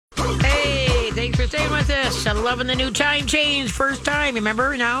Thanks for staying with us. I'm loving the new time change. First time.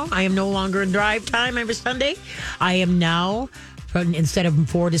 Remember now, I am no longer in drive time every Sunday. I am now, instead of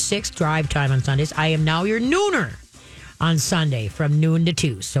 4 to 6, drive time on Sundays. I am now your nooner on Sunday from noon to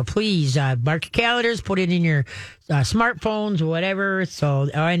 2. So please mark your calendars, put it in your smartphones, whatever. So,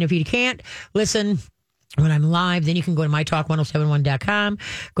 and if you can't listen when I'm live, then you can go to mytalk1071.com,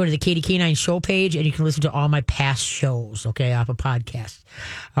 go to the Katie K9 show page, and you can listen to all my past shows, okay, off a podcast.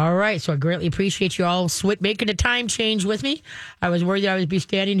 All right, so I greatly appreciate you all making a time change with me. I was worried that I would be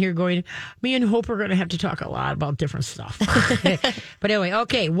standing here going, me and Hope are going to have to talk a lot about different stuff. But anyway,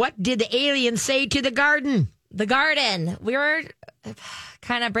 okay, what did the aliens say to the garden? The garden. We were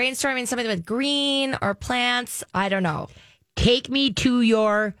kind of brainstorming something with green or plants. I don't know. Take me to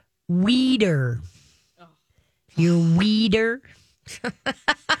your weeder. Your weeder.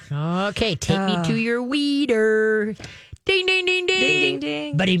 Okay, take me to your weeder. Ding, ding, ding, ding. Ding, ding,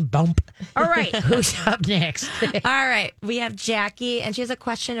 ding. Buddy bump. All right, who's up next? All right, we have Jackie, and she has a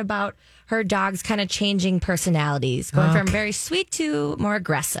question about her dog's kind of changing personalities, going from very sweet to more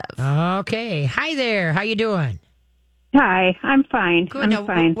aggressive. Okay. Hi there. How you doing? Hi, I'm fine. Good. I'm Now,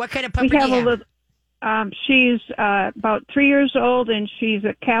 fine. What kind of puppy We have do you a little. She's about 3 years old, and she's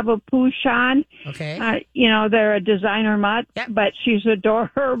a Cavapoo. Okay. They're a designer mutt, Yep. but she's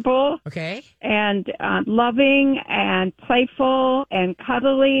adorable Okay. and loving and playful and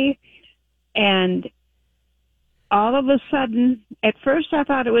cuddly. And all of a sudden, at first I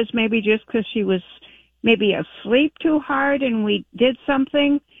thought it was maybe just because she was maybe asleep too hard and we did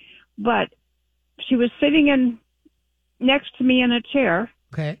something, but she was sitting next to me in a chair.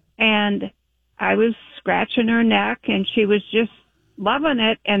 Okay. And I was scratching her neck, and she was just loving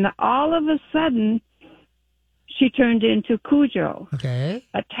it. And all of a sudden, she turned into Cujo. Okay.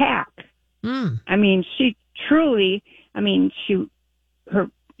 Attack. Mm. I mean, she truly. I mean, she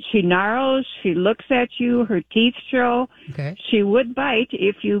gnarls. She looks at you. Her teeth show. Okay. She would bite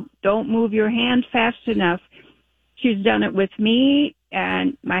if you don't move your hand fast enough. She's done it with me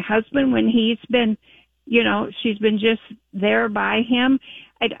and my husband when he's been. She's been just there by him.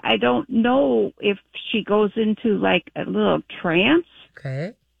 I don't know if she goes into like a little trance.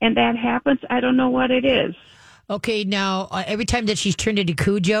 Okay. And that happens. I don't know what it is. Okay, now, every time that she's turned into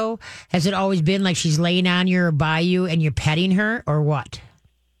Cujo, has it always been like she's laying on you or by you and you're petting her, or what?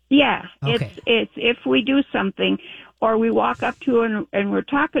 Yeah. Okay. It's if we do something or we walk up to her and we're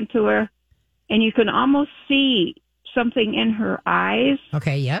talking to her and you can almost see something in her eyes.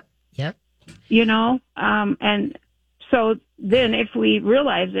 Okay, yep. And so then if we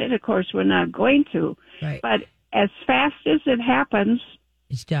realize it, of course, we're not going to. Right. But as fast as it happens,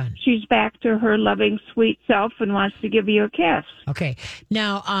 It's done. she's back to her loving, sweet self and wants to give you a kiss. Okay.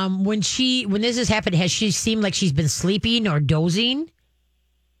 Now, when this has happened, has she seemed like she's been sleeping or dozing?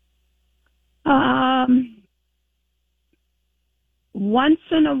 Once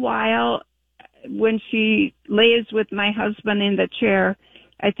in a while, when she lays with my husband in the chair,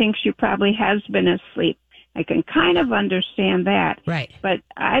 I think she probably has been asleep. I can kind of understand that. Right. But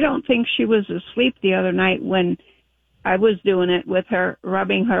I don't think she was asleep the other night when I was doing it with her,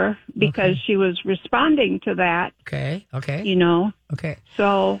 rubbing her, because she was responding to that, Okay. Okay. Okay.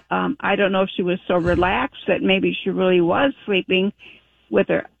 So I don't know if she was so relaxed that maybe she really was sleeping with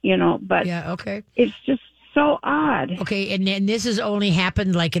her, but Yeah, okay. it's just so odd. Okay, and then this has only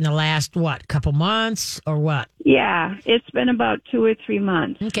happened like in the last, couple months or what? Yeah, it's been about 2 or 3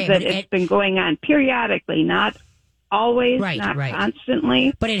 months Okay, that but it's been going on periodically, not always, Right, not right.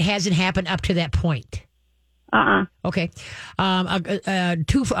 constantly. But it hasn't happened up to that point. Okay.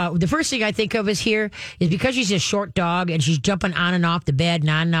 The first thing I think of is because she's a short dog and she's jumping on and off the bed and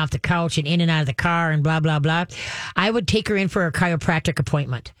on and off the couch and in and out of the car and blah, blah, blah. I would take her in for a chiropractic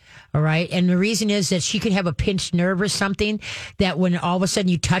appointment. All right. And the reason is that she could have a pinched nerve or something that when all of a sudden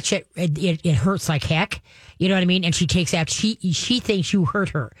you touch it, it hurts like heck. You know what I mean? And she takes after she thinks you hurt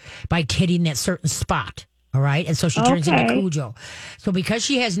her by hitting that certain spot. All right. And so she turns into Cujo. So because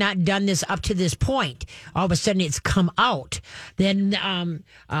she has not done this up to this point, all of a sudden it's come out, then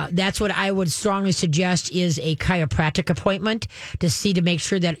that's what I would strongly suggest is a chiropractic appointment to make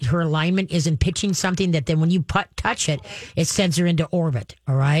sure that her alignment isn't pitching something that then when you touch it, it sends her into orbit.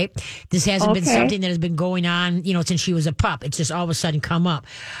 All right. This hasn't been something that has been going on, since she was a pup. It's just all of a sudden come up.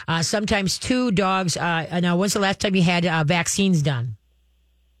 Sometimes too, dogs, now when's the last time you had vaccines done?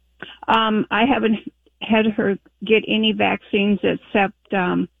 I haven't had her get any vaccines except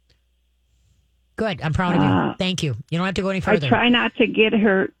Good. I'm proud of you. Thank you. You don't have to go any further. I try not to get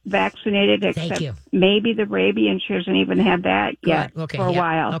her vaccinated except maybe the rabies, and she hasn't even had that yet for a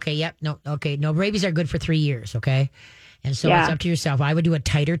while. Okay, yep. No, okay. No, rabies are good for 3 years, okay? And so Yeah. it's up to yourself. I would do a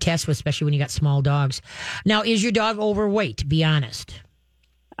tighter test, especially when you got small dogs. Now, is your dog overweight? Be honest.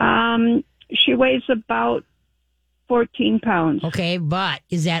 She weighs about 14 pounds. Okay, but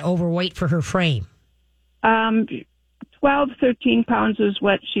is that overweight for her frame? 12, 13 pounds is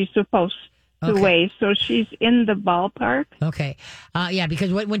what she's supposed to Okay. weigh. So she's in the ballpark. Okay. Yeah,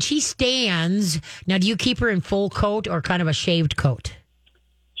 because when she stands, now do you keep her in full coat or kind of a shaved coat?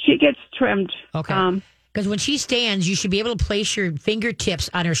 She gets trimmed. Okay. Because when she stands, you should be able to place your fingertips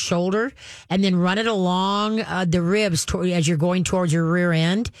on her shoulder and then run it along the ribs as you're going towards your rear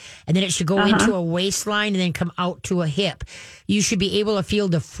end. And then it should go into a waistline and then come out to a hip. You should be able to feel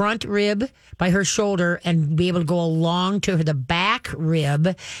the front rib by her shoulder and be able to go along to the back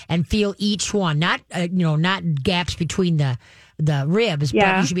rib and feel each one. Not, not gaps between the ribs, but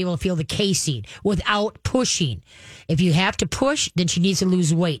Yeah. you should be able to feel the casing without pushing. If you have to push, then she needs to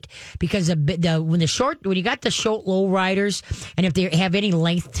lose weight because when you got the short low riders, and if they have any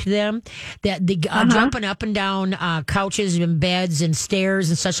length to them, that the jumping up and down couches and beds and stairs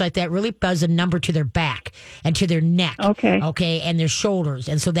and such like that really does a number to their back and to their neck. Okay, and their shoulders,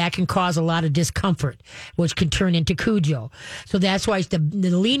 and so that can cause a lot of discomfort, which can turn into Cujo. So that's why the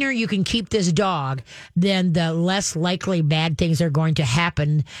leaner you can keep this dog, then the less likely bad things are going to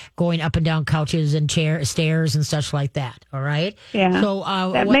happen going up and down couches and stairs and such like that. All right. Yeah. So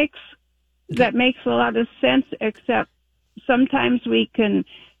that makes a lot of sense, except sometimes we can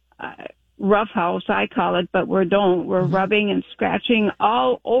roughhouse, I call it, but we're rubbing and scratching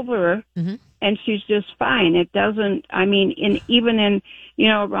all over her, and she's just fine. It doesn't, even in,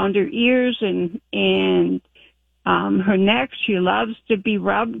 around her ears and her neck, she loves to be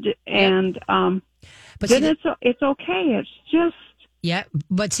rubbed, and but then it's okay. It's just, yeah,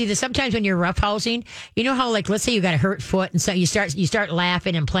 but see, sometimes when you're roughhousing, you know how, like, let's say you got a hurt foot, and so you start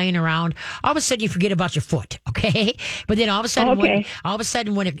laughing and playing around. All of a sudden, you forget about your foot, okay? But then all of a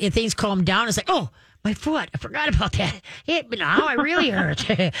sudden, when if things calm down, it's like, oh, my foot, I forgot about that. Now it really hurts.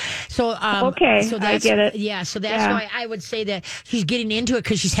 So, okay, so I get it. Yeah, so that's why I would say that she's getting into it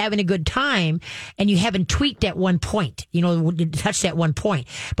because she's having a good time, and you haven't tweaked at one point, touched that one point.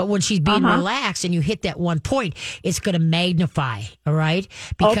 But when she's being relaxed and you hit that one point, it's going to magnify, all right?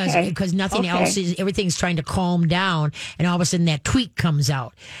 Because nothing else everything's trying to calm down, and all of a sudden that tweak comes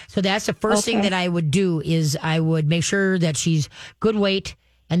out. So that's the first thing that I would do is I would make sure that she's good weight.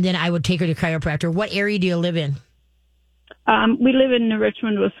 And then I would take her to chiropractor. What area do you live in? We live in New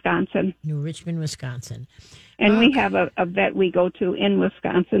Richmond, Wisconsin. New Richmond, Wisconsin. And we have a vet we go to in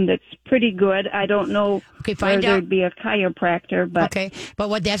Wisconsin that's pretty good. I don't know where there'd be a chiropractor, but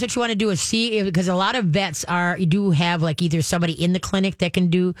that's what you want to do is see, because a lot of vets do have like either somebody in the clinic that can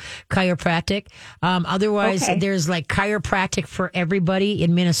do chiropractic. Otherwise, there's like chiropractic for everybody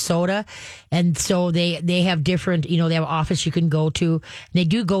in Minnesota, and so they have different. They have an office you can go to. They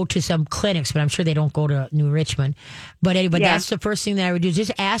do go to some clinics, but I'm sure they don't go to New Richmond. But anyway, that's the first thing that I would do is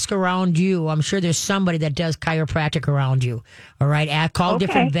just ask around you. I'm sure there's somebody that does chiropractic around you. All right. Call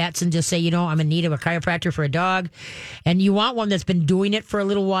different vets and just say, I'm in need of a chiropractor for a dog. And you want one that's been doing it for a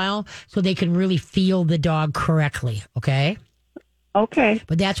little while so they can really feel the dog correctly. Okay. Okay.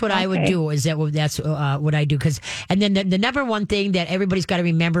 But that's what I would do that's what I do. And then the number one thing that everybody's got to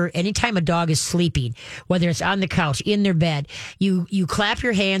remember, anytime a dog is sleeping, whether it's on the couch, in their bed, you clap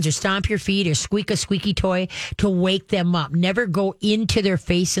your hands or stomp your feet or squeak a squeaky toy to wake them up. Never go into their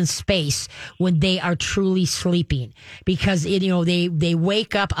face and space when they are truly sleeping, because, they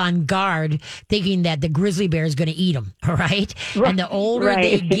wake up on guard thinking that the grizzly bear is going to eat them. All right. And the older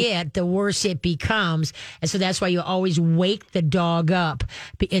they get, the worse it becomes. And so that's why you always wake the dog up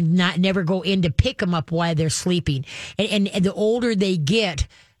and never go in to pick them up while they're sleeping. And the older they get,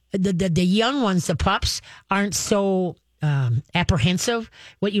 the young ones, the pups, aren't so apprehensive.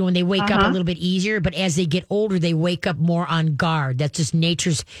 When they wake up a little bit easier, but as they get older, they wake up more on guard. That's just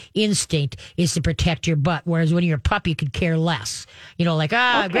nature's instinct, is to protect your butt. Whereas when you're a pup, you could care less.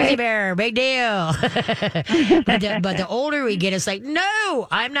 Grizzly bear, big deal. but the older we get, it's like, no,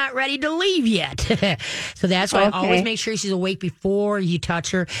 I'm not ready to leave yet. So that's why I always make sure she's awake before you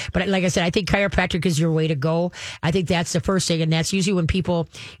touch her. But like I said, I think chiropractic is your way to go. I think that's the first thing, and that's usually when people,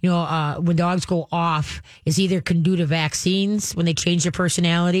 when dogs go off, is either can due to vaccines when they change their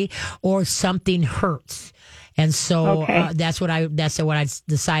personality, or something hurts. And so that's what I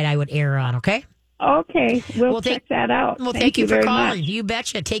decide I would err on. Okay. Okay. We'll check that out. Well, thank you for calling. Much. You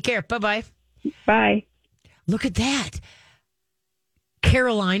betcha. Take care. Bye-bye. Bye. Look at that.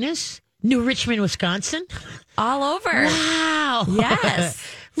 Carolinas, New Richmond, Wisconsin. All over. Wow. Yes.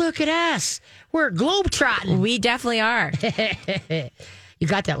 Look at us. We're globetrotting. We definitely are. You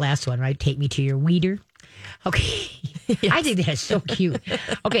got that last one, right? Take me to your weeder. Okay. I think that's so cute.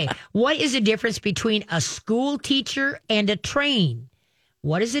 Okay, what is the difference between a school teacher and a train?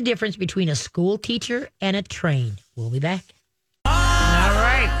 What is the difference between a school teacher and a train? We'll be back. All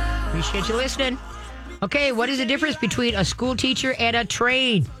right. Appreciate you listening. Okay, what is the difference between a school teacher and a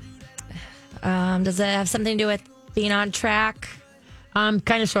train? Does it have something to do with being on track? Kind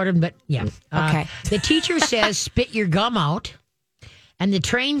of, sort of, but yeah. Okay. The teacher says, spit your gum out. And the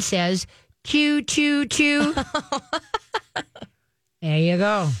train says, choo, choo, choo. There you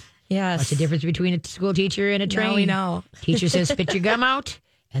go. Yes. What's the difference between a school teacher and a train? Now we know. Teacher says, spit your gum out.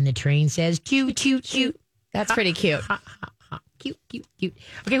 And the train says, choo, choo, choo. That's pretty cute. Cute, cute, cute.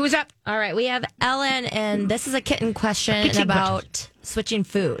 Okay, who's up? All right, we have Ellen, and this is a kitten question about switching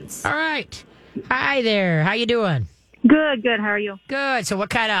foods. All right. Hi there. How you doing? Good, good. How are you? Good. So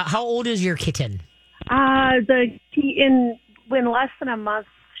how old is your kitten? In less than a month,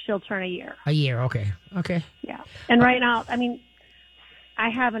 she'll turn a year. A year. Okay. Okay. Yeah. And right now, I mean, I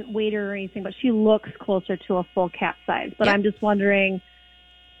haven't weighed her or anything, but she looks closer to a full cat size. But Yep. I'm just wondering,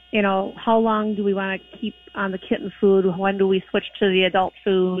 how long do we want to keep on the kitten food? When do we switch to the adult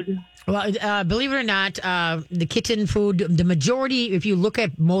food? Well, believe it or not, the kitten food, the majority, if you look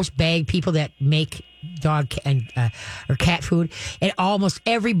at most bag people that make dog and or cat food, and almost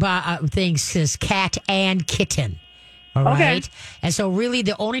every thing says cat and kitten. All Okay. right. And so really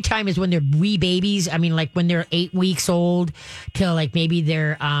the only time is when they're wee babies. I mean, like when they're 8 weeks old till like maybe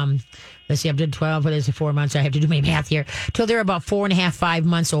they're, let's see, I've done 12, but it's 4 months. I have to do my math here. Till they're about 4.5, 5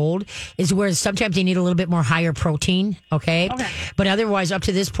 months old is where sometimes they need a little bit more higher protein. Okay. But otherwise, up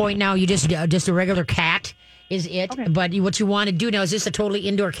to this point now, you just a regular cat is it. Okay. But what you want to do now, is this a totally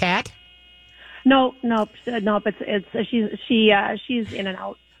indoor cat? No. But she's in and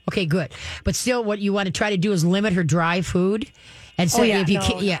out. Okay, good. But still, what you want to try to do is limit her dry food. And so if you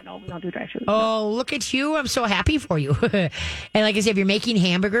no, we don't do dry food. Oh, look at you. I'm so happy for you. And like I said, if you're making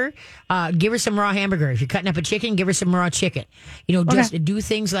hamburger, give her some raw hamburger. If you're cutting up a chicken, give her some raw chicken. Just do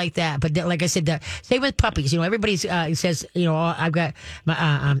things like that. But like I said, same with puppies. Everybody says, I've got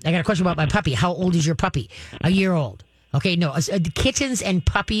I got a question about my puppy. How old is your puppy? A year old. Okay, no, kittens and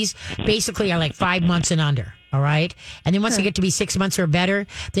puppies basically are like 5 months and under. All right. And then once they get to be 6 months or better,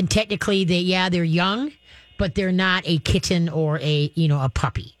 then technically they're young, but they're not a kitten or a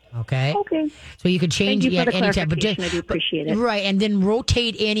puppy. Okay. Okay. So you could change Thank you for the anytime. clarification. I do appreciate it. Right. And then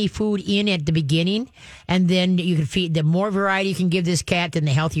rotate any food in at the beginning. And then you can feed, the more variety you can give this cat, then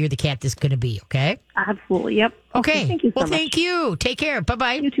the healthier the cat is going to be. Okay. Absolutely. Yep. Okay. Thank you so much. Thank you. Take care.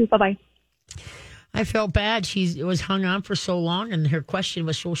 Bye-bye. You too. Bye-bye. I felt bad. She was hung on for so long and her question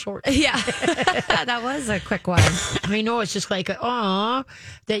was so short. Yeah, that was a quick one. I know. It's just like, that,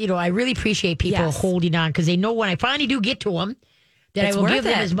 I really appreciate people Yes. holding on because they know when I finally do get to them that It's I will worth give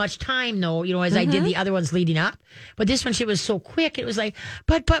them it. as much time, though, as I did the other ones leading up. But this one, she was so quick. It was like,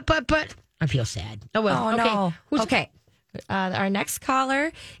 but. I feel sad. Oh, well. Oh, okay. no. Who's Okay. Our next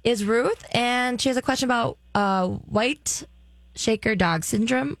caller is Ruth, and she has a question about white shaker dog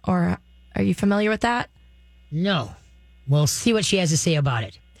syndrome. Or are you familiar with that? No. We'll see what she has to say about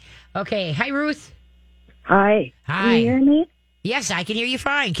it. Okay. Hi, Ruth. Hi. Hi. Can you hear me? Yes, I can hear you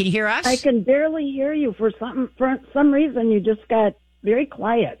fine. Can you hear us? I can barely hear you for some reason. You just got very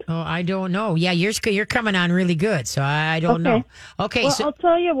quiet. Oh, I don't know. Yeah, you're coming on really good, so I don't know. Okay, Well, so I'll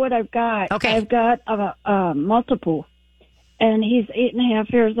tell you what I've got. Okay. I've got a multiple, and he's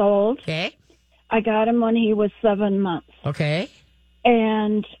 8.5 years old. okay, I got him when he was 7 months, okay,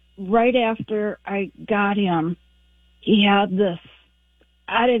 and right after I got him, he had this.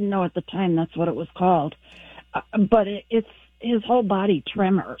 I didn't know at the time that's what it was called, but it's his whole body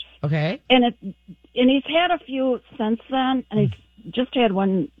tremors, okay. and he's had a few since then, and he's just had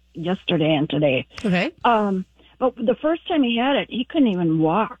one yesterday and today. Okay. But the first time he had it, he couldn't even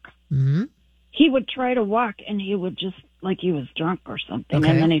walk. Mm-hmm. He would try to walk, and he would just like he was drunk or something, Okay.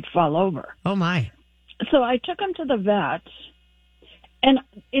 and then he'd fall over. Oh my. So I took him to the vet, and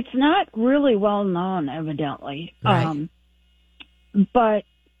it's not really well known, evidently. Right. But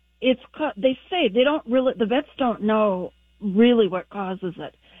they say the vets don't know really what causes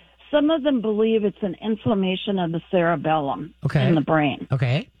it. Some of them believe it's an inflammation of the cerebellum Okay. in the brain.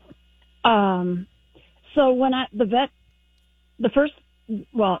 Okay. So when that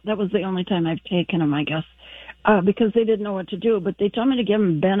was the only time I've taken him, I guess, because they didn't know what to do, but they told me to give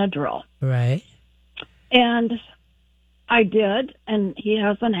him Benadryl. Right. And I did, and he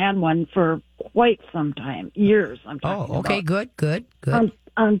hasn't had one for quite some time, years I'm talking Oh, okay. about. Good.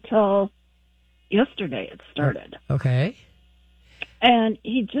 Until yesterday it started. Okay. And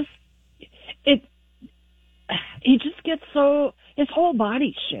he just gets so, his whole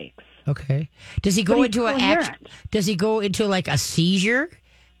body shakes. Okay. Does he go But he's into coherent. Does he go into like a seizure?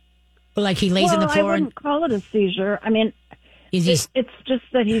 Like he lays on the I floor wouldn't call it a seizure. I mean, is he it's just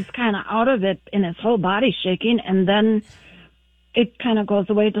that he's kind of out of it and his whole body's shaking, and then it kind of goes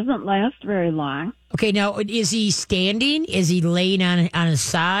away. It doesn't last very long. okay? Now, is he standing? Is he laying on his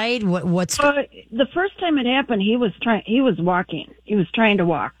side? What's The first time it happened, he was walking. He was trying to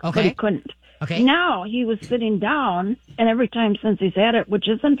walk, but Okay. he couldn't. okay? Now he was sitting down, and every time since he's had it, which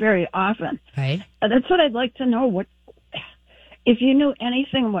isn't very often, Right. that's what I'd like to know. What if you knew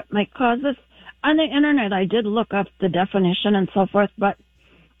anything what might cause this? On the internet, I did look up the definition and so forth, but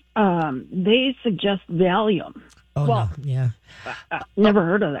they suggest Valium. Oh Well, no. Yeah. Never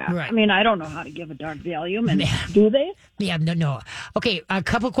heard of that. Right. I mean, I don't know how to give a dog Valium, and do they? Yeah. No. Okay. A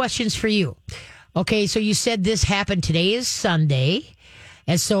couple questions for you. Okay. So you said this happened. Today is Sunday,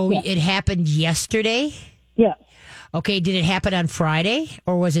 and so it happened yesterday. Yes. Okay, did it happen on Friday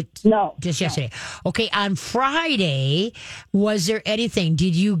or was it No. just yesterday? Okay, on Friday, was there anything?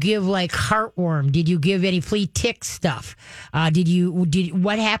 Did you give like heartworm? Did you give any flea tick stuff?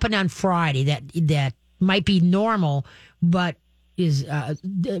 What happened on Friday that might be normal, but is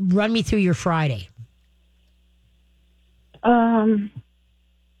run me through your Friday.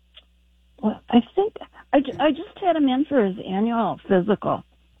 Well, I think I just had him in for his annual physical,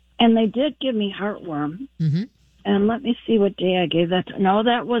 and they did give me heartworm. Mm-hmm. And let me see what day I gave that to. No,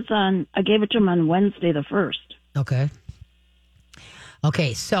 I gave it to him on Wednesday the 1st. Okay.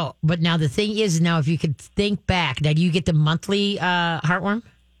 Okay, so, but now the thing is, now if you could think back, now do you get the monthly heartworm?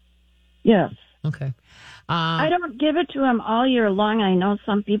 Yes. Okay. I don't give it to him all year long. I know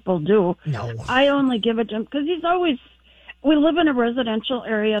some people do. No. I only give it to him because we live in a residential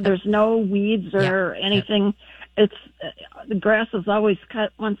area. There's no weeds or anything. It's the grass is always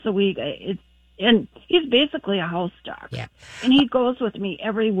cut once a week. And he's basically a house dog. Yeah. And he goes with me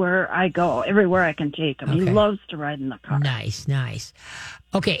everywhere I go, everywhere I can take him. He Okay. loves to ride in the car. Nice.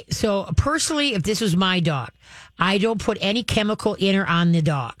 Okay, so personally, if this was my dog, I don't put any chemical in or on the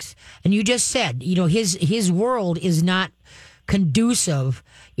dogs. And you just said, his world is not conducive.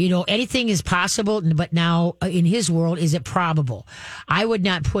 Anything is possible, but now in his world, is it probable? I would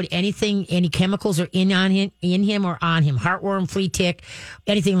not put any chemicals or in him or on him, heartworm, flea tick,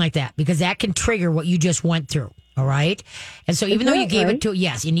 anything like that, because that can trigger what you just went through. All right. And so even though you gave it to,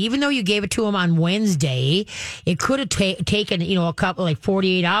 yes, and even though you gave it to him on Wednesday, it could have taken, a couple, like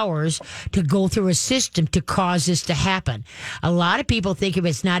 48 hours to go through a system to cause this to happen. A lot of people think if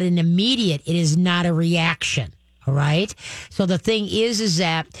it's not an immediate, it is not a reaction. All right. So the thing is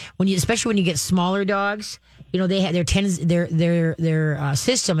that especially when you get smaller dogs, they have their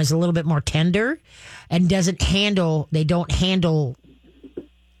system is a little bit more tender and they don't handle,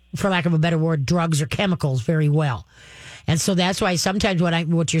 for lack of a better word, drugs or chemicals very well. And so that's why sometimes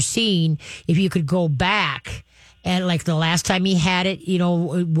what you're seeing, if you could go back and like the last time he had it,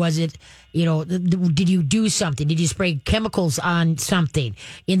 was it, did you do something? Did you spray chemicals on something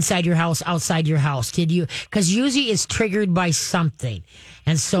inside your house, outside your house? Because usually it's triggered by something.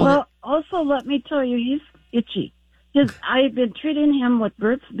 And so. Well, also let me tell you, he's itchy. I've been treating him with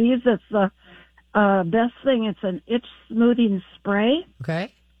Burt's Bees. It's the best thing. It's an itch smoothing spray.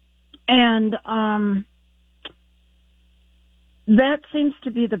 Okay. And that seems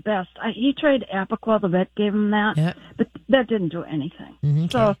to be the best. He tried Apoquel. The vet gave him that, Yeah. but that didn't do anything. Okay.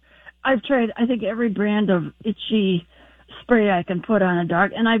 So I've tried, I think, every brand of itchy spray I can put on a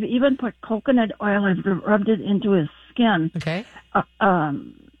dog. And I've even put coconut oil. I've rubbed it into his skin. Okay.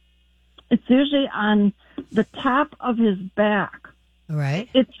 It's usually on the top of his back. All right.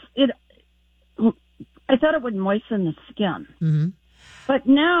 I thought it would moisten the skin. Mm-hmm. But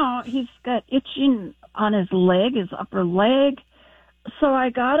now he's got itching on his leg, his upper leg. So I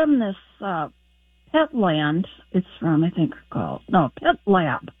got him this Petland. It's from, Pet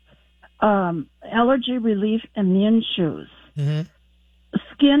Lab. Allergy Relief Immune Shoes. Mm-hmm.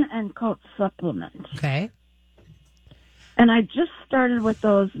 Skin and coat supplement. Okay. And I just started with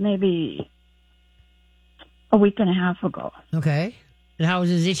those maybe a week and a half ago. Okay. And how was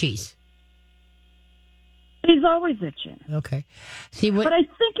his itchies? He's always itching. Okay. See what? But I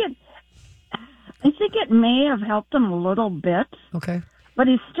think it may have helped him a little bit. Okay. But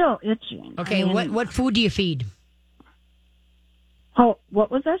he's still itching. Okay. I mean, What food do you feed? Oh, what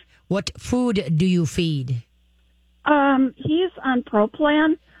was that? What food do you feed? He's on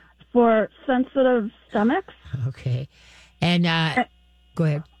ProPlan for sensitive stomachs. Okay. And go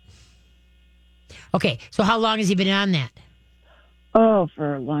ahead. Okay. So how long has he been on that? Oh,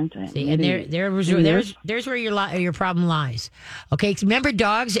 for a long time. See, and there's where your problem lies. Okay, remember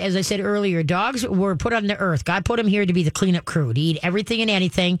dogs, as I said earlier, dogs were put on the earth. God put them here to be the cleanup crew, to eat everything and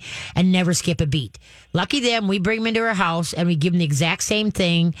anything and never skip a beat. Lucky them, we bring them into our house and we give them the exact same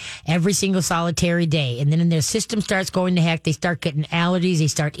thing every single solitary day. And then their system starts going to heck. They start getting allergies. They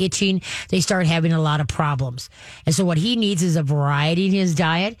start itching. They start having a lot of problems. And so what he needs is a variety in his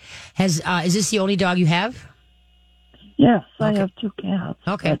diet. Is this the only dog you have? Yes, Okay. I have 2 cats.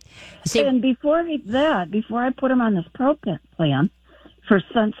 Okay. And before I put him on this Pro plan for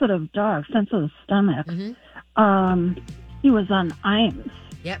sensitive dogs, sensitive stomach, he was on IMS.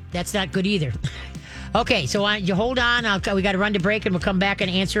 Yep, that's not good either. Okay, so you hold on. We got to run to break, and we'll come back and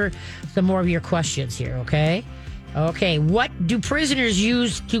answer some more of your questions here, okay? Okay, what do prisoners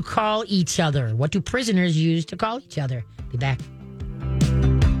use to call each other? What do prisoners use to call each other? Be back.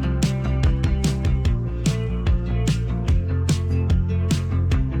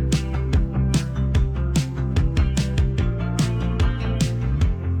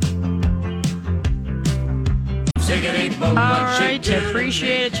 All right,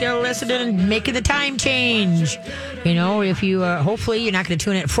 appreciate you listening and making the time change. You know, if you, hopefully you're not going to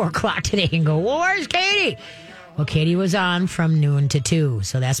tune in at 4 o'clock today and go, well, where's Katie? Well, Katie was on from noon to 2.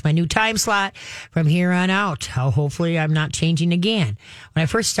 So that's my new time slot from here on out. Hopefully I'm not changing again. When I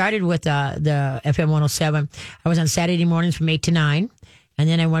first started with the FM 107, I was on Saturday mornings from 8 to 9. And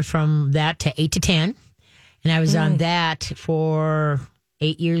then I went from that to 8 to 10. And I was on that for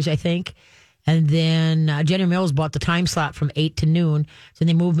 8 years, I think. And then Jenny Mills bought the time slot from 8 to noon. So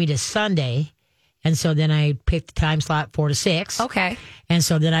they moved me to Sunday. And so then I picked the time slot 4 to 6. Okay. And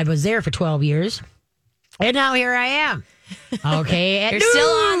so then I was there for 12 years. And now here I am. Okay. At You're noon. still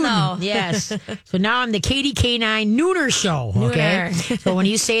on, though. Yes. So now I'm the Katie K9 Nooner Show. Okay. Nooner. So when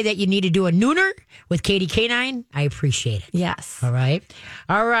you say that you need to do a nooner with Katie K9, I appreciate it. Yes. All right.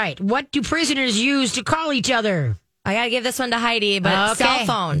 All right. What do prisoners use to call each other? I got to give this one to Heidi, but cell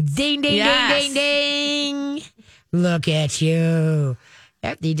phone. Ding, ding, Yes. ding, ding, ding. Look at you.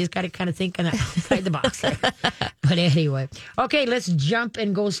 Yep, you just got to kind of think outside the box there. But anyway. Okay, let's jump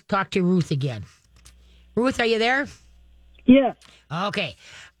and go talk to Ruth again. Ruth, are you there? Yes. Okay.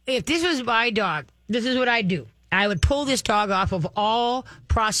 If this was my dog, this is what I'd do. I would pull this dog off of all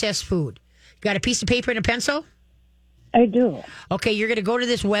processed food. Got a piece of paper and a pencil? I do. Okay, you're going to go to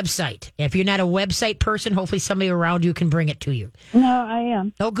this website. If you're not a website person, hopefully somebody around you can bring it to you. No, I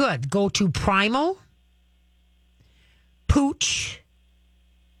am. Oh, good. Go to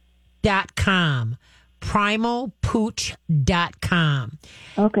primalpooch.com. Primalpooch.com.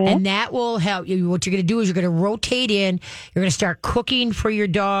 Okay. And that will help you. What you're going to do is you're going to rotate in. You're going to start cooking for your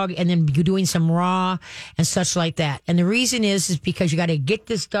dog and then you're doing some raw and such like that. And the reason is because you got to get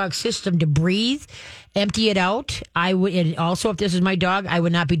this dog's system to breathe, empty it out. And also, if this is my dog, I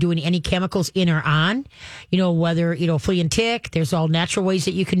would not be doing any chemicals in or on. You know, whether, flea and tick, there's all natural ways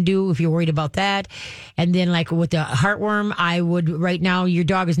that you can do if you're worried about that. And then like with the heartworm, I would, right now, your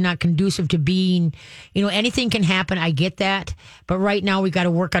dog is not conducive to being, anything can happen. I get that. But right now, we've got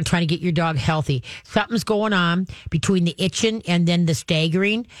to work on trying to get your dog healthy. Something's going on between the itching and then the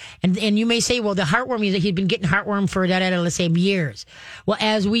staggering. And you may say, well, the heartworm, he's been getting heartworm for, let's say, years. Well,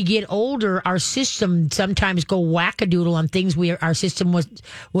 as we get older, our system sometimes go wackadoodle on things our system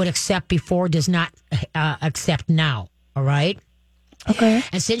would accept before, does not accept now. All right? Okay.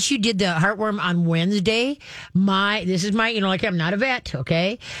 And since you did the heartworm on Wednesday, this is my, like I'm not a vet,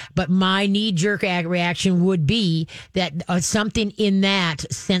 okay? But my knee-jerk reaction would be that something in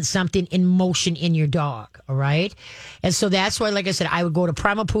that sent something in motion in your dog, all right? And so that's why, like I said, I would go to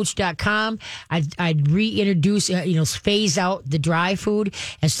primalpooch.com. I'd reintroduce, phase out the dry food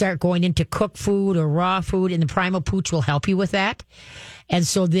and start going into cooked food or raw food, and the Primal Pooch will help you with that. And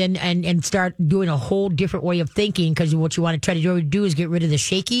so then, and start doing a whole different way of thinking, because what you want to try to do is get rid of the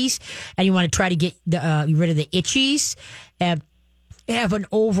shakies, and you want to try to get rid of the itchies, and have an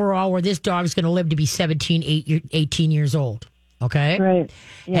overall where this dog's going to live to be 18 years old. Okay? Right.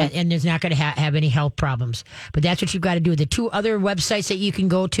 Yeah. And there's not going to have any health problems. But that's what you've got to do. The 2 other websites that you can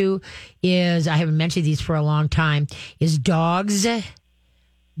go to is, I haven't mentioned these for a long time, is Dogs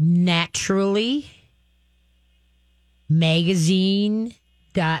Naturally Magazine.com.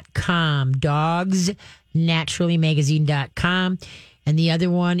 dogsnaturallymagazine.com, and the other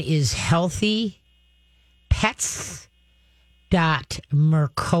one is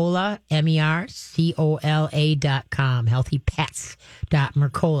healthypets.mercola, MERCOLA.com,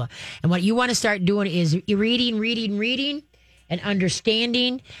 healthypets.mercola. And what you want to start doing is reading, and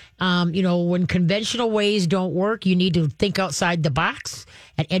understanding. When conventional ways don't work, you need to think outside the box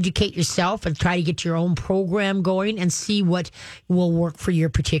and educate yourself and try to get your own program going and see what will work for your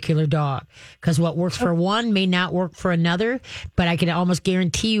particular dog. Because what works for one may not work for another. But I can almost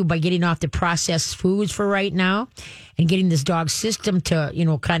guarantee you by getting off the processed foods for right now and getting this dog's system to,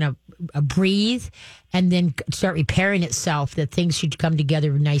 kind of breathe and then start repairing itself, that things should come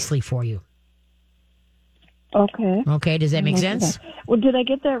together nicely for you. Okay, does that make sense? Well, did I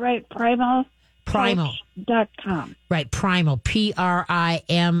get that right? Primal. Primal.com. Right, Primal.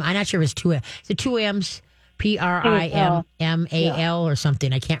 P-R-I-M. I'm not sure if it's two. Is it two M's? Primal or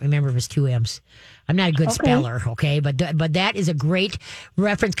something. I can't remember if it's two M's. I'm not a good speller, okay? But that is a great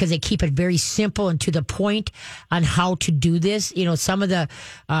reference because they keep it very simple and to the point on how to do this. Some of the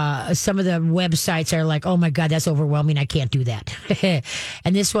websites are like, oh my God, that's overwhelming. I can't do that.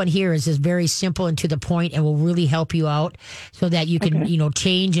 And this one here is just very simple and to the point and will really help you out so that you can,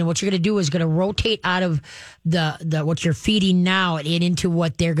 change. And what you're going to do is going to rotate out of the what you're feeding now and into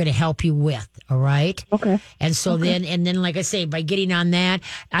what they're going to help you with. All right. Okay. And so then, like I say, by getting on that,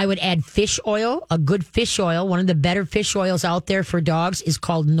 I would add fish oil, a good fish oil. One of the better fish oils out there for dogs is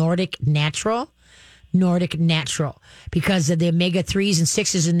called Nordic Natural, because of the omega-3s and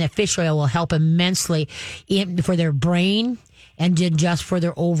 6s in that fish oil will help immensely for their brain and just for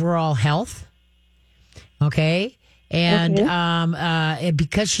their overall health. Okay. And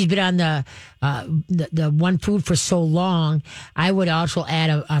because she's been on the one food for so long, I would also add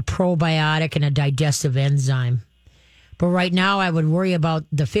a probiotic and a digestive enzyme. But right now, I would worry about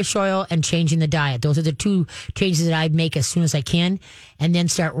the fish oil and changing the diet. Those are the two changes that I'd make as soon as I can, and then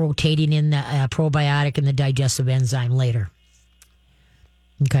start rotating in the probiotic and the digestive enzyme later.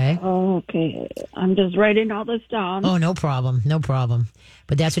 Okay. Okay. I'm just writing all this down. Oh, no problem.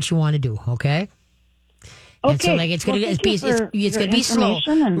 But that's what you want to do, okay? Okay. And so, it's going to be slow.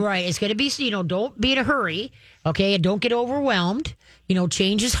 Right. It's going to be, don't be in a hurry, okay? And don't get overwhelmed.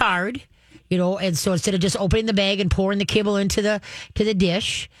 Change is hard. And so instead of just opening the bag and pouring the kibble into the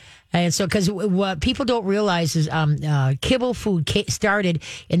dish, and so because what people don't realize is kibble food started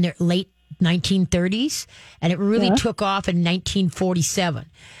in the late 1930s, and it really took off in 1947.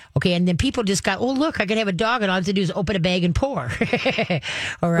 Okay, and then people just got, oh, look, I can have a dog, and all I have to do is open a bag and pour.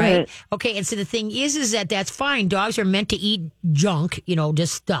 All right? Okay, and so the thing is that that's fine. Dogs are meant to eat junk,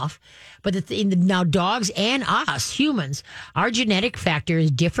 just stuff. But now dogs and us, humans, our genetic factor is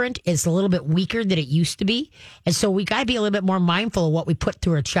different. It's a little bit weaker than it used to be. And so we got to be a little bit more mindful of what we put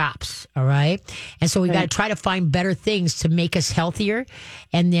through our chops, all right? And so we got to try to find better things to make us healthier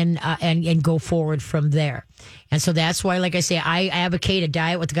and then and go forward from there. And so that's why, like I say, I advocate a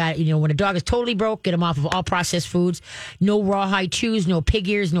diet with the guy, when a dog is totally broke, get him off of all processed foods. No rawhide chews, no pig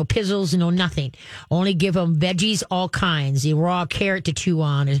ears, no pizzles, no nothing. Only give them veggies, all kinds. A raw carrot to chew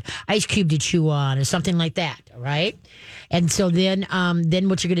on, or ice cube to chew on, or something like that, all right? And so then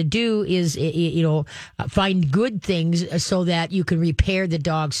what you're going to do is, find good things so that you can repair the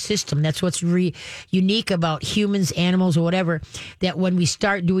dog's system. That's what's unique about humans, animals, or whatever, that when we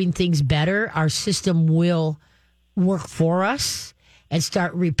start doing things better, our system will work for us and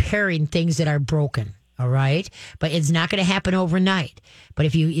start repairing things that are broken. All right. But it's not going to happen overnight. But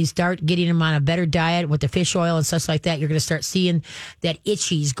if you start getting him on a better diet with the fish oil and stuff like that, you're going to start seeing that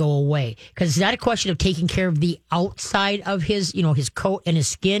itchies go away. Because it's not a question of taking care of the outside of his, his coat and his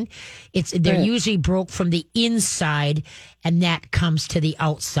skin. They're usually broke from the inside, and that comes to the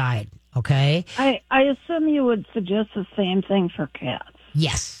outside. Okay. I assume you would suggest the same thing for cats.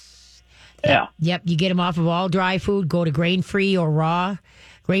 Yes. Yeah. Yep. You get them off of all dry food, go to grain-free or raw,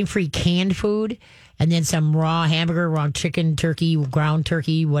 grain-free canned food, and then some raw hamburger, raw chicken, turkey, ground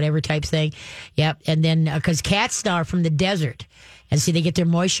turkey, whatever type thing. Yep. And then, because cats now are from the desert, and see, they get their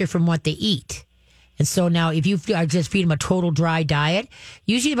moisture from what they eat. And so now, if you just feed them a total dry diet,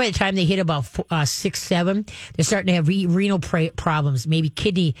 usually by the time they hit about 6, 7, they're starting to have renal problems, maybe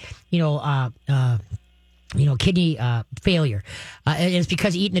kidney, kidney failure. And it's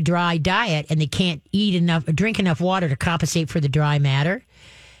because eating a dry diet and they can't drink enough water to compensate for the dry matter.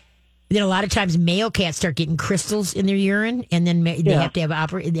 Then a lot of times male cats start getting crystals in their urine, and then they have to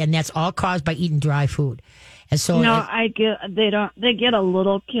have and that's all caused by eating dry food. And so they get a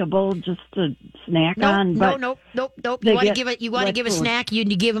little kibble just to snack on. Nope. You want to give a snack, you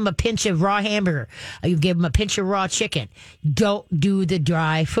give them a pinch of raw hamburger. You give them a pinch of raw chicken. Don't do the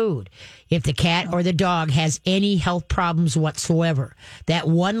dry food. If the cat or the dog has any health problems whatsoever, that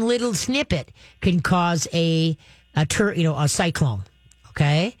one little snippet can cause a cyclone.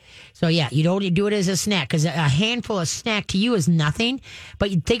 Okay? So, you don't do it as a snack, because a handful of snack to you is nothing.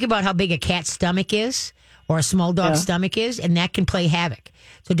 But you think about how big a cat's stomach is, or a small dog's stomach is, and that can play havoc.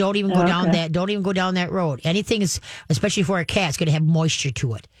 So don't even go down that. Don't even go down that road. Anything is, especially for a cat, it's going to have moisture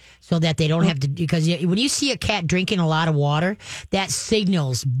to it, so that they don't have to. Because when you see a cat drinking a lot of water, that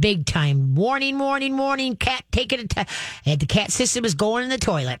signals big time. Warning, warning, warning! Cat taking and the cat system is going in the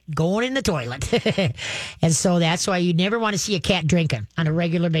toilet, and so that's why you never want to see a cat drinking on a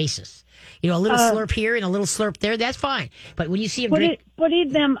regular basis. A little slurp here and a little slurp there, that's fine. But when you see them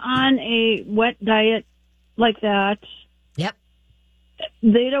putting them on a wet diet like that. Yep.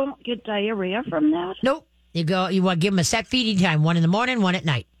 They don't get diarrhea from that? Nope. You want to give them a set feeding time, one in the morning, one at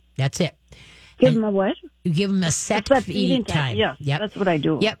night. That's it. Give them a what? You give them a set feeding time. Yes, yep. That's what I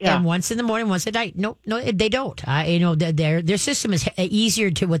do. Yep, yeah. And once in the morning, once at night. No, they don't. Their system is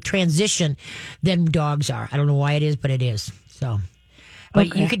easier with transition than dogs are. I don't know why it is, but it is. So,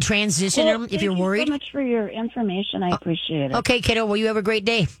 but you can transition them if you're worried. Thank you so much for your information. I appreciate it. Okay, kiddo. Well, you have a great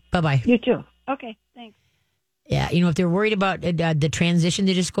day. Bye-bye. You too. Okay, thanks. Yeah, if they're worried about the transition,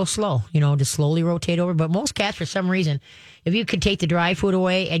 they just go slow, just slowly rotate over. But most cats, for some reason, if you could take the dry food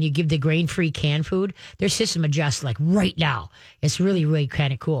away and you give the grain-free canned food, their system adjusts like right now. It's really, really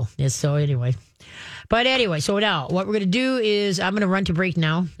kind of cool. So anyway. So now what we're going to do is I'm going to run to break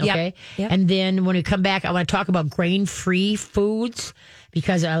now, okay? Yep. And then when we come back, I want to talk about grain-free foods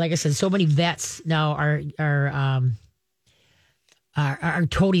because, like I said, so many vets now are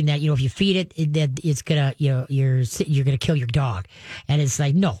toting that if you feed it, that it's gonna you're gonna kill your dog, and it's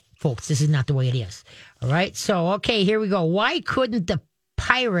like, no, folks, this is not the way it is. All right, so okay, here we go. Why couldn't the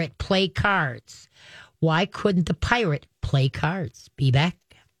pirate play cards? Why couldn't the pirate play cards? Be back.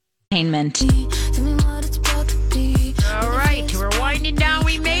 Entertainment. All right, we're winding down.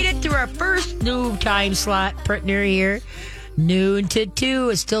 We made it to our first new time slot partner here, noon to 2.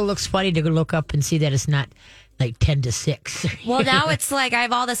 It still looks funny to look up and see that it's not like 10 to 6. Well, now it's like I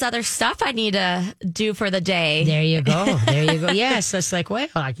have all this other stuff I need to do for the day. There you go. Yes, it's like, well,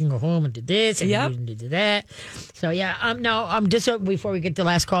 I can go home and do this and do that. So yeah, now just before we get to the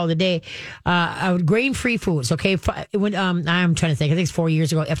last call of the day, grain-free foods. Okay, when I'm trying to think. I think it's 4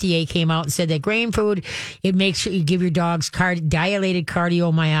 years ago. FDA came out and said that grain food, it makes sure you give your dogs dilated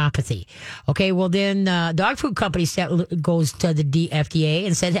cardiomyopathy. Okay, well then dog food company goes to the FDA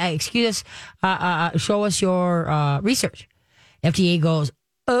and said, hey, excuse us, show us your research. FDA goes,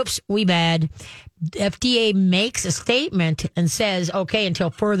 oops, we bad. FDA makes a statement and says, okay, until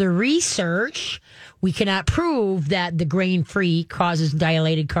further research, we cannot prove that the grain-free causes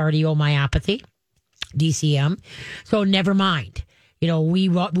dilated cardiomyopathy, DCM. So never mind.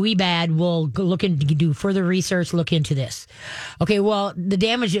 We bad. We'll look into do further research. Look into this. Okay. Well, the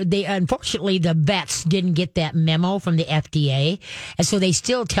damage. Unfortunately the vets didn't get that memo from the FDA, and so they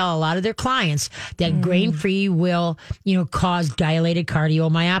still tell a lot of their clients that grain free will, cause dilated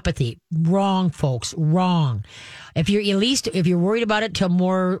cardiomyopathy. Wrong, folks. Wrong. If you're worried about it, till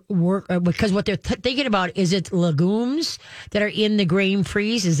more work, because what they're thinking about is it legumes that are in the grain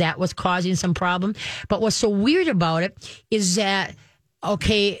freeze. Is that what's causing some problem? But what's so weird about it is that,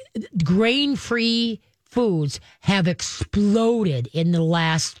 okay, grain-free foods have exploded in the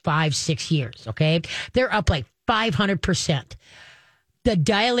last 5-6 years, okay? They're up like 500%. The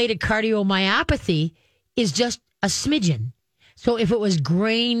dilated cardiomyopathy is just a smidgen. So if it was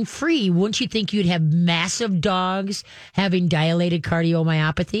grain-free, wouldn't you think you'd have massive dogs having dilated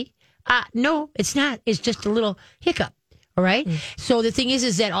cardiomyopathy? No, it's not. It's just a little hiccup. All right. So the thing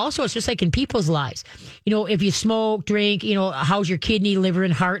is that also it's just like in people's lives. If you smoke, drink, how's your kidney, liver,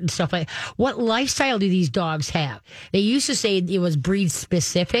 and heart and stuff like that? What lifestyle do these dogs have? They used to say it was breed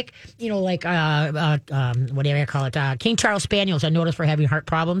specific, like, whatever I call it, King Charles Spaniels, I noticed, for having heart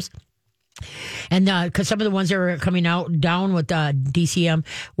problems. And because some of the ones that were coming down with DCM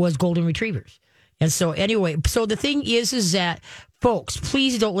was golden retrievers. And so anyway, so the thing is that, folks,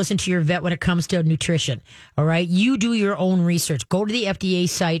 please don't listen to your vet when it comes to nutrition. All right. You do your own research. Go to the FDA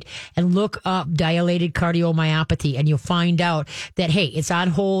site and look up dilated cardiomyopathy, and you'll find out that, hey, it's on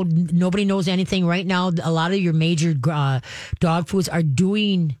hold. Nobody knows anything right now. A lot of your major dog foods are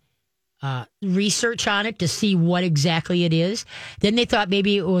doing research on it to see what exactly it is. Then they thought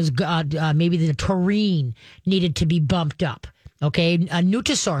maybe it was maybe the taurine needed to be bumped up. Okay,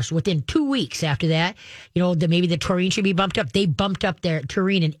 Nutrisource, within 2 weeks after that, maybe the taurine should be bumped up. They bumped up their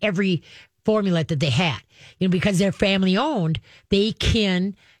taurine in every formula that they had. Because they're family owned, they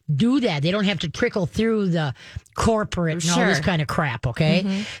can do that. They don't have to trickle through the corporate and all this kind of crap, okay?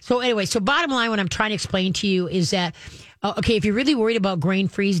 Mm-hmm. So anyway, bottom line, what I'm trying to explain to you is that Okay, if you're really worried about grain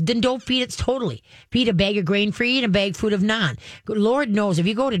free, then don't feed it totally. Feed a bag of grain free and a bag food of non. Lord knows, if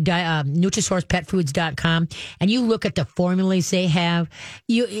you go to NutrisourcePetFoods.com and you look at the formulas they have,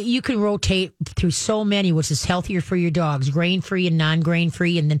 you can rotate through so many, which is healthier for your dogs, grain free and non grain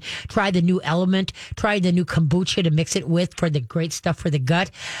free, and then try the new Element, try the new kombucha to mix it with for the great stuff for the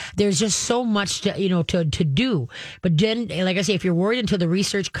gut. There's just so much to do. But then, like I say, if you're worried until the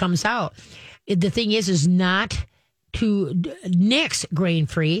research comes out, the thing is not to nix grain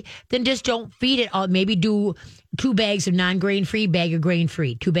free, then just don't feed it all. Maybe do 2 bags of non-grain free, bag of grain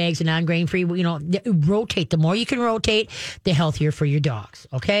free, 2 bags of non-grain free, rotate. The more you can rotate, the healthier for your dogs.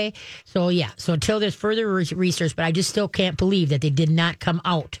 Okay. So so until there's further research, but I just still can't believe that they did not come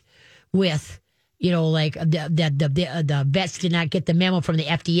out with, like the vets did not get the memo from the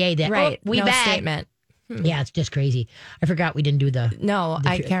FDA that, right. We no bad. Statement. Yeah. It's just crazy. I forgot we didn't do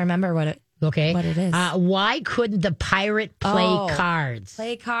I can't remember what it is. Why couldn't the pirate play cards?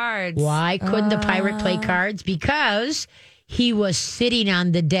 Play cards. Why couldn't the pirate play cards? Because he was sitting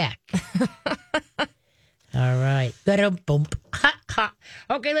on the deck. All right.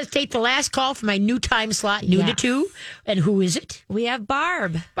 Okay, let's take the last call for my new time slot, noon to 2. And who is it? We have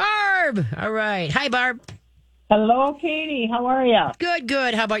Barb. Barb. All right. Hi, Barb. Hello, Katie. How are you?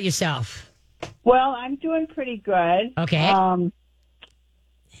 Good. How about yourself? Well, I'm doing pretty good. Okay.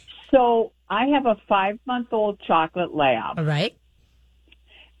 So I have a 5-month-old chocolate lab. All right.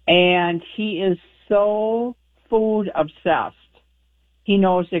 And he is so food obsessed. He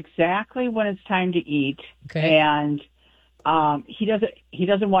knows exactly when it's time to eat. Okay. And he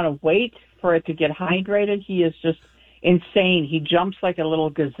doesn't want to wait for it to get hydrated. He is just insane. He jumps like a little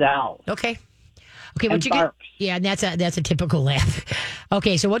gazelle. Okay, and what you barks. Yeah, and that's a typical laugh.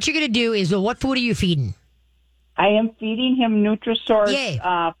 Okay, so what you're going to do is, what food are you feeding? I am feeding him Nutrisource Yay.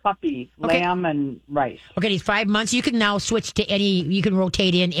 puppy, lamb and rice. Okay, he's 5 months. You can now switch to you can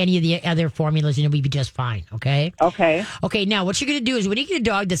rotate in any of the other formulas and you'll be just fine, okay? Okay. Okay, now what you're going to do is when you get a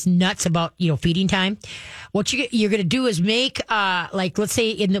dog that's nuts about, feeding time, what you're going to do is make, let's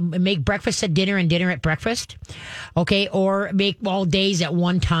say make breakfast at dinner and dinner at breakfast, okay? Or make all days at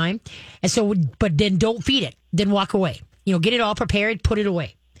one time. And so, but then don't feed it. Then walk away. Get it all prepared, put it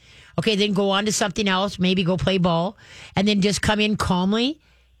away. Okay, then go on to something else, maybe go play ball, and then just come in calmly,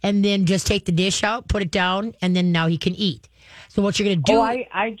 and then just take the dish out, put it down, and then now he can eat. So what you're going to do... Oh,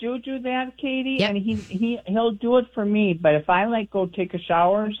 I do that, Katie, Yep. and he'll do it for me, but if I, go take a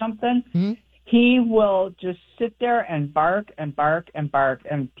shower or something, he will just sit there and bark and bark and bark,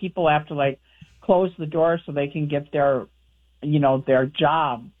 and people have to, close the door so they can get their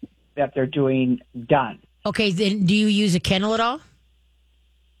job that they're doing done. Okay, then do you use a kennel at all?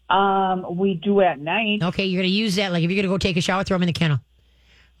 We do at night. Okay, you're going to use that. If you're going to go take a shower, throw him in the kennel.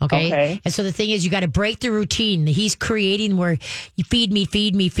 Okay. And so the thing is, you got to break the routine. He's creating where you feed me,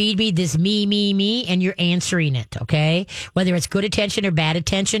 this me, and you're answering it. Okay. Whether it's good attention or bad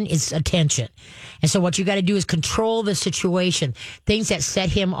attention, it's attention. And so what you got to do is control the situation. Things that set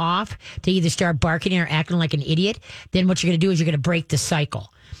him off to either start barking or acting like an idiot. Then what you're going to do is you're going to break the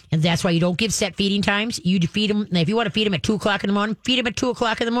cycle. And that's why you don't give set feeding times. You feed him. If you want to feed him at 2:00 in the morning, feed him at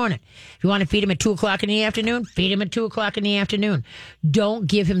 2:00 in the morning. If you want to feed him at 2:00 in the afternoon, feed him at 2:00 in the afternoon. Don't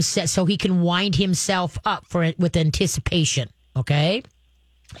give him set so he can wind himself up for it with anticipation. Okay.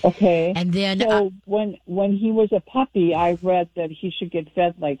 Okay. And then so when he was a puppy, I read that he should get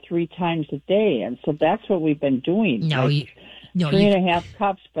fed 3 times a day, and so that's what we've been doing. 3.5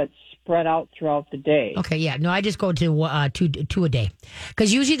 cups, but spread out throughout the day. Okay, yeah. No, I just go to two a day.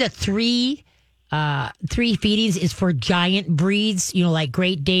 Because usually the three feedings is for giant breeds, like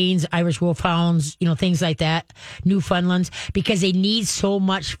Great Danes, Irish Wolfhounds, things like that, Newfoundlands, because they need so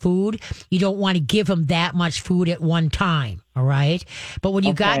much food. You don't want to give them that much food at one time. All right. But when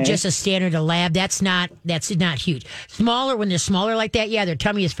you got just a standard lab, that's not huge. When they're smaller like that, yeah, their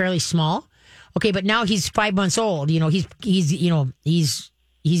tummy is fairly small. Okay, but now he's 5 months old.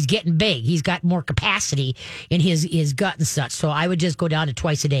 He's getting big. He's got more capacity in his gut and such. So I would just go down to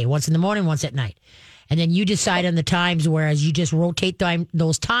twice a day, once in the morning, once at night. And then you decide on the times, whereas you just rotate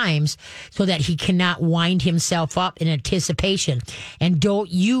those times so that he cannot wind himself up in anticipation. And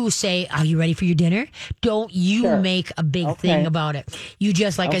don't you say, are you ready for your dinner? Don't you make a big thing about it. You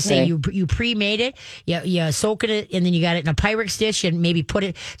just, I say, you pre-made it, you soak it, and then you got it in a Pyrex dish and maybe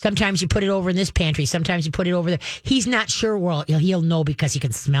sometimes you put it over in this pantry, sometimes you put it over there. He's not sure, he'll know because he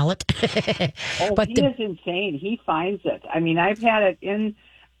can smell it. But he is insane. He finds it. I mean, I've had it in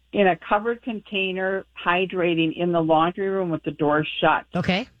a covered container, hydrating in the laundry room with the door shut.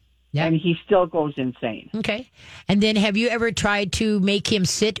 Okay. Yeah. And he still goes insane. Okay. And then have you ever tried to make him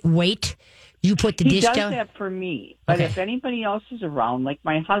wait You put the He dish does down. that for me. But Okay. if anybody else is around, like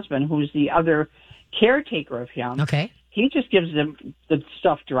my husband, who's the other caretaker of him, Okay. he just gives them the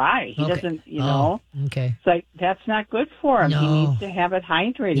stuff dry. He Okay. doesn't, you know. Oh, okay. It's like, that's not good for him. No. He needs to have it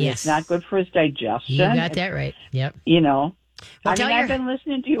hydrated. Yes. It's not good for his digestion. You got that right. Yep. You know. Well, I tell mean, your- I've been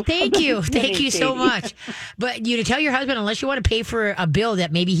listening to you. Thank you. Thank you so Katie. much. But you to tell your husband, unless you want to pay for a bill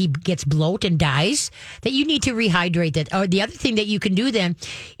that maybe he gets bloat and dies, that you need to rehydrate that. Or the other thing that you can do then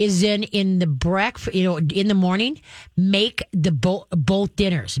is then in the breakfast, in the morning, make the both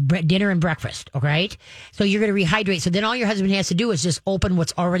dinners, dinner and breakfast. All right. So you're going to rehydrate. So then all your husband has to do is just open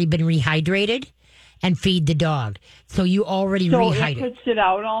what's already been rehydrated and feed the dog. So you already So rehydrate. it could sit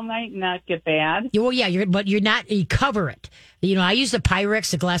out all night and not get bad? Well, yeah, you cover it. I use the Pyrex,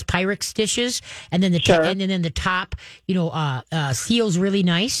 the glass Pyrex dishes, and then Sure. and then the top, seals really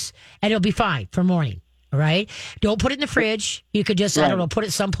nice, and it'll be fine for morning. All right. Don't put it in the fridge. You could just, I don't Right. know, put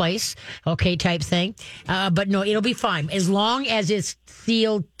it someplace, okay, type thing. But no, it'll be fine as long as it's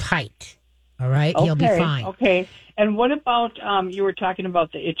sealed tight. All right, he'll be fine. Okay. And what about, you were talking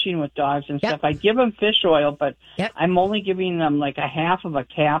about the itching with dogs and Yep. stuff. I give them fish oil, but Yep. I'm only giving them like a half of a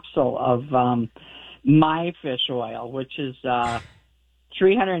capsule of my fish oil, which is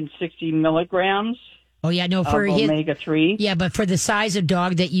 360 milligrams Oh yeah, no, of for his, omega-3. yeah, but for the size of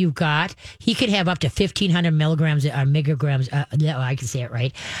dog that you've got, he could have up to 1,500 milligrams or megagrams. No, I can say it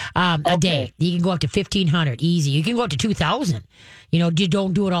right. A day, you can go up to 1,500 easy. You can go up to 2,000. You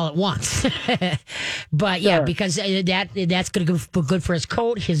don't do it all at once. But yeah, Sure. because that's going to be good for his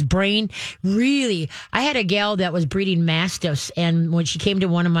coat, his brain. Really, I had a gal that was breeding mastiffs, and when she came to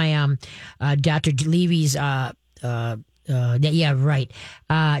one of my Dr. Levy's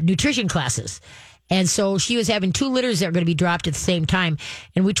nutrition classes. And so she was having 2 litters that were going to be dropped at the same time.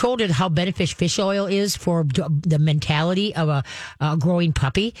 And we told her how beneficial fish oil is for the mentality of a growing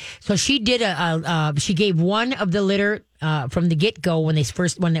puppy. So she did she gave one of the litter from the get go when they she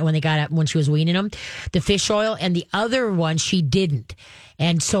was weaning them, the fish oil, and the other one she didn't.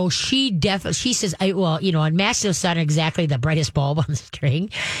 And so she says, and mastiffs aren't exactly the brightest bulb on the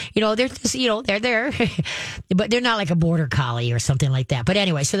string. They're just, they're there, but they're not like a border collie or something like that. But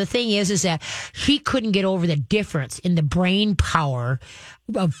anyway, so the thing is that she couldn't get over the difference in the brain power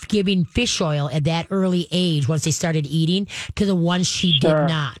of giving fish oil at that early age once they started eating to the ones she did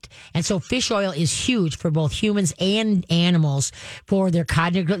not. And so fish oil is huge for both humans and animals for their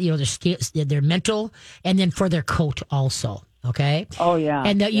cognitive, their mental, and then for their coat also. Okay. Oh, yeah.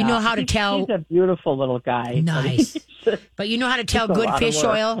 And you yeah. know how to tell. He's a beautiful little guy. Nice. But you know how to tell It's a good lot of fish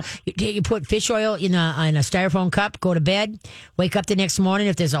work. oil? You put fish oil in a styrofoam cup, go to bed, wake up the next morning.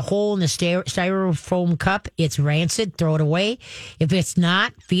 If there's a hole in the styrofoam cup, it's rancid, throw it away. If it's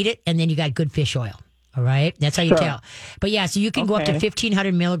not, feed it, and then you got good fish oil. All right, that's how you Sure. tell. But yeah, so you can go up to Okay.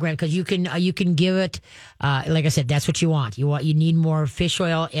 1,500 milligrams because you can give it. Like I said, that's what you want. You need more fish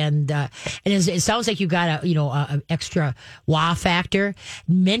oil, and it sounds like you got a extra wow factor.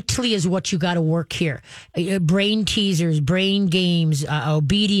 Mentally is what you got to work here. Brain teasers, brain games,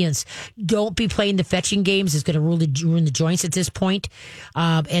 obedience. Don't be playing the fetching games. It's going to ruin the joints at this point.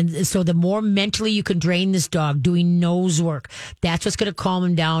 And so the more mentally you can drain this dog, doing nose work, that's what's going to calm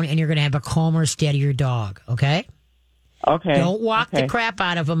him down, and you're going to have a calmer, steadier dog. Okay. Okay. Don't walk the okay. crap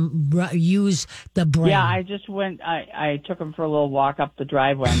out of them. Use the brain. Yeah, I just went. I took him for a little walk up the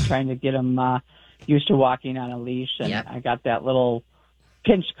driveway. I'm trying to get him used to walking on a leash, and Yep. I got that little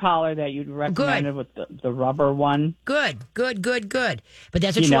pinch collar that you'd recommended with the rubber one. Good. But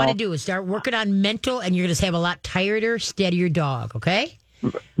that's what you want to do is start working on mental, and you're going to have a lot tireder, steadier dog. Okay.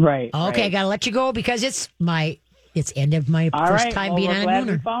 Right. Okay. I right. got to let you go because it's end of my All first right, time well, being we're on a glad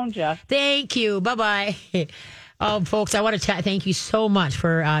we nooner. found you. Thank you. Bye bye. Oh, folks, I want to thank you so much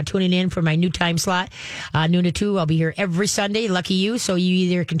for tuning in for my new time slot, noon to 2. I'll be here every Sunday. Lucky you. So you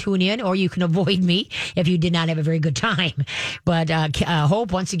either can tune in or you can avoid me if you did not have a very good time. But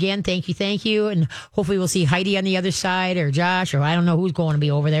Hope, once again, thank you. And hopefully we'll see Heidi on the other side or Josh, or I don't know who's going to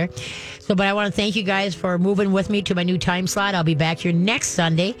be over there. So, but I want to thank you guys for moving with me to my new time slot. I'll be back here next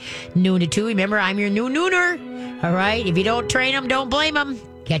Sunday, noon to 2. Remember, I'm your new nooner. All right. If you don't train them, don't blame them.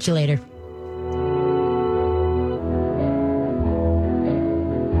 Catch you later.